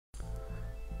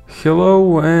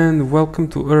Hello and welcome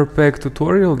to ERPAG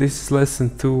tutorial. This is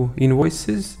lesson 2,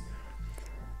 invoices.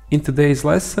 In today's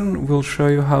lesson we'll show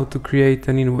you how to create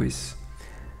an invoice.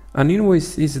 An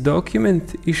invoice is a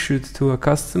document issued to a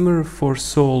customer for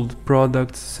sold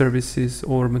products, services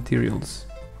or materials.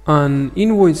 An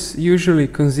invoice usually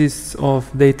consists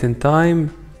of date and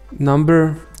time,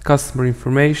 number, customer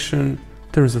information,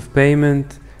 terms of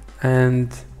payment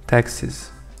and taxes.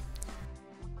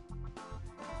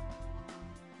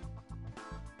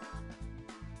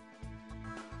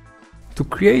 To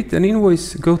create an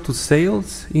invoice, go to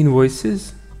Sales,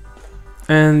 Invoices,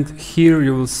 and here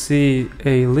you will see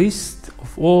a list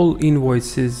of all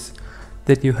invoices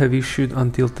that you have issued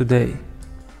until today.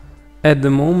 At the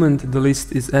moment the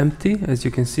list is empty, as you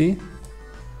can see.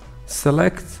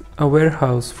 Select a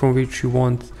warehouse from which you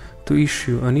want to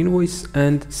issue an invoice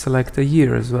and select a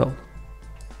year as well.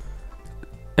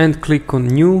 And click on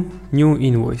New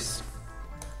Invoice.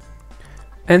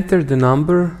 Enter the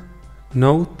number,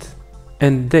 note,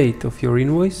 and date of your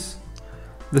invoice.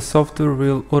 The software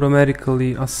will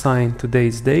automatically assign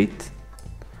today's date.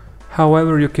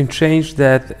 However, you can change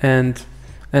that and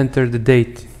enter the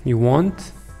date you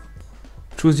want.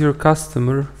 Choose your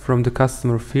customer from the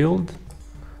customer field.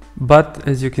 But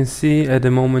as you can see, at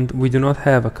the moment we do not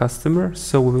have a customer,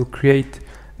 so we will create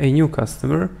a new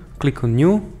customer. Click on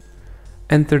New.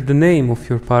 Enter the name of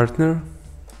your partner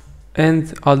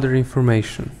and other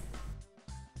information.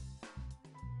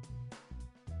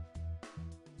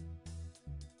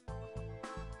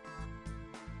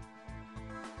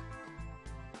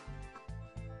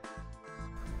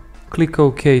 Click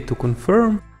OK to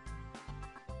confirm.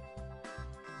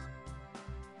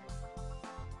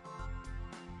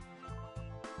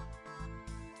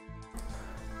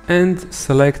 And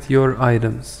select your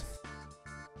items.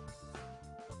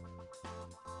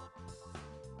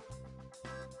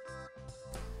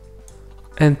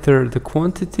 Enter the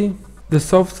quantity. The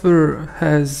software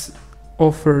has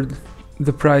offered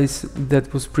the price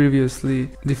that was previously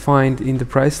defined in the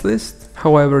price list.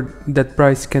 However, that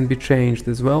price can be changed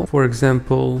as well. For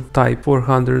example, type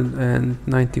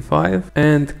 495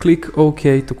 and click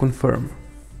OK to confirm.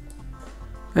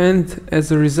 And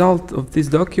as a result of this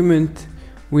document,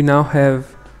 we now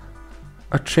have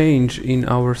a change in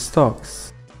our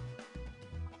stocks.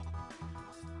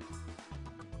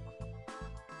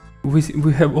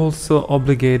 We have also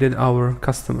obligated our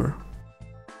customer.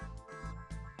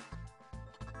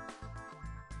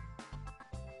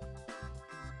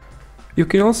 You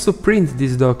can also print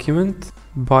this document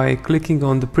by clicking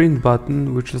on the print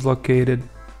button, which is located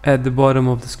at the bottom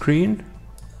of the screen.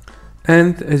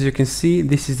 And as you can see,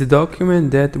 this is the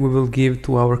document that we will give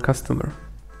to our customer.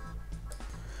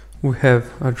 We have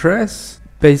address,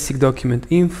 basic document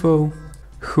info,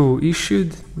 who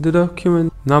issued the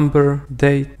document, number,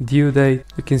 date, due date.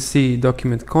 You can see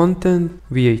document content,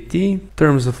 VAT,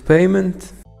 terms of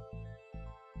payment.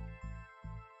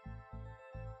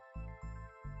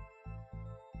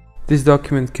 This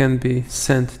document can be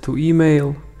sent to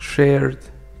email, shared,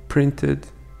 printed,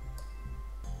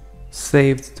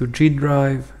 saved to G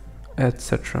drive,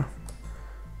 etc.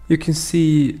 You can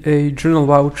see a journal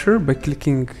voucher by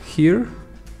clicking here,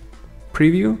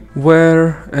 preview,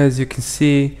 where, as you can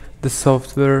see, the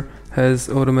software has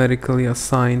automatically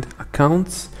assigned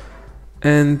accounts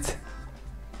and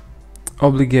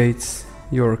obligates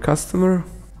your customer,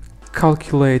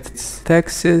 calculates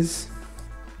taxes,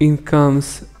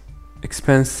 incomes,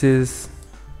 expenses,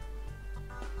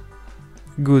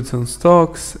 goods on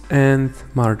stocks and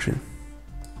margin.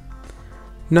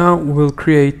 Now we'll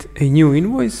create a new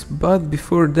invoice, but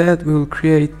before that we'll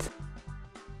create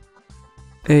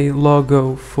a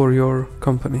logo for your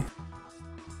company.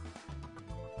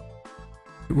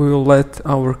 We will let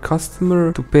our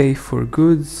customer to pay for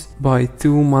goods by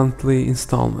 2 monthly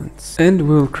installments, and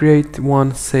we'll create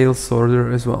one sales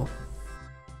order as well.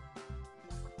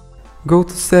 Go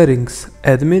to Settings,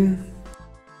 Admin,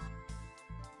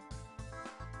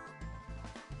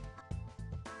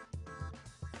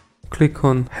 click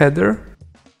on Header,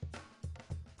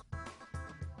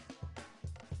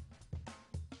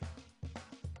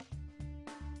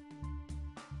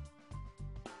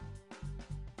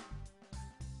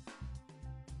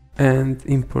 and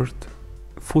import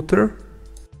footer.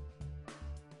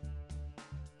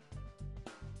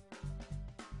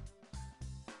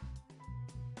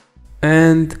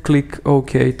 And click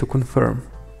OK to confirm.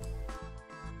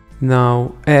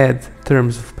 Now add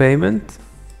terms of payment.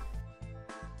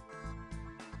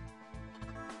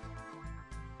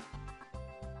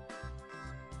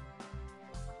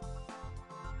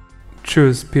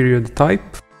 choose period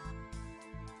type.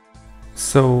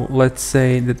 So let's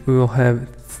say that we will have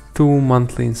 2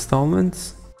 monthly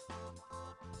installments.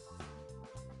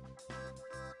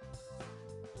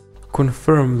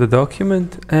 Confirm the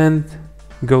document and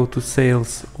go to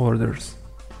Sales Orders.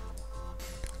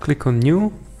 Click on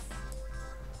New,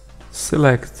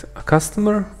 select a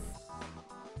customer,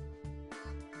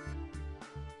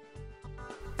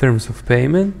 Terms of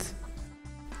Payment,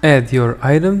 add your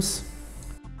items,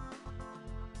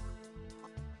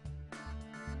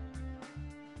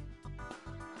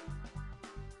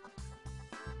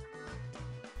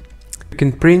 you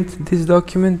can print this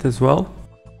document as well.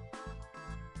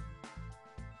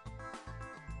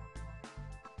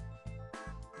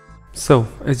 So,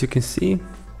 as you can see,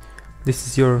 this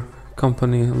is your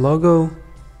company logo,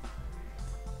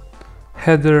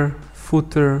 header,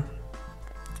 footer,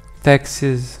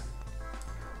 taxes,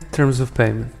 terms of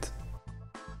payment.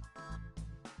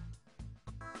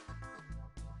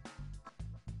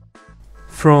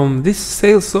 From this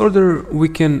sales order, we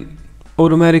can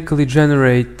automatically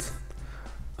generate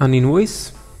an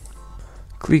invoice.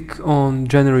 Click on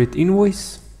Generate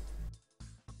Invoice.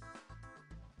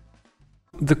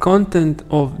 The content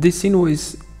of this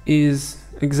invoice is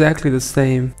exactly the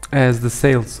same as the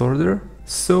sales order,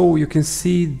 so you can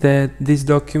see that this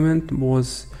document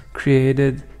was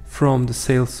created from the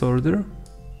sales order.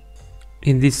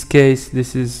 In this case,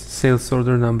 this is sales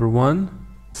order number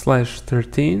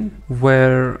 1/13,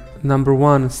 where number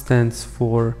 1 stands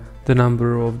for the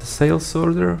number of the sales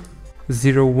order,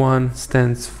 01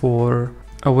 stands for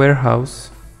a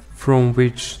warehouse from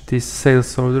which this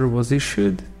sales order was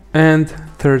issued, and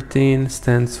 13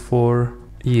 stands for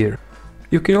year.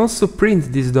 You can also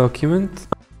print this document,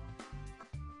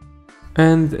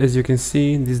 and as you can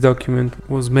see, this document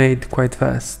was made quite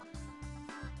fast.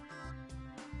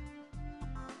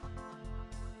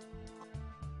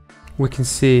 We can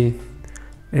see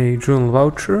a journal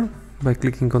voucher by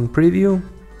clicking on Preview,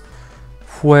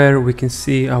 where we can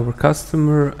see our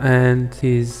customer and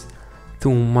his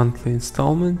 2 monthly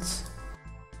installments.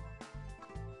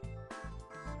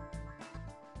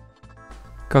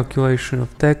 Calculation of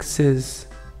taxes,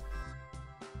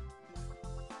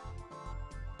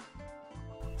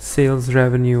 sales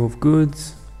revenue of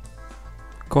goods,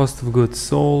 cost of goods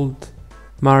sold,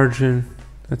 margin,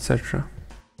 etc.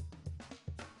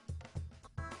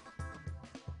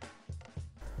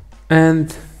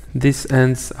 And this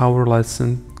ends our lesson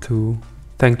 2.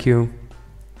 Thank you.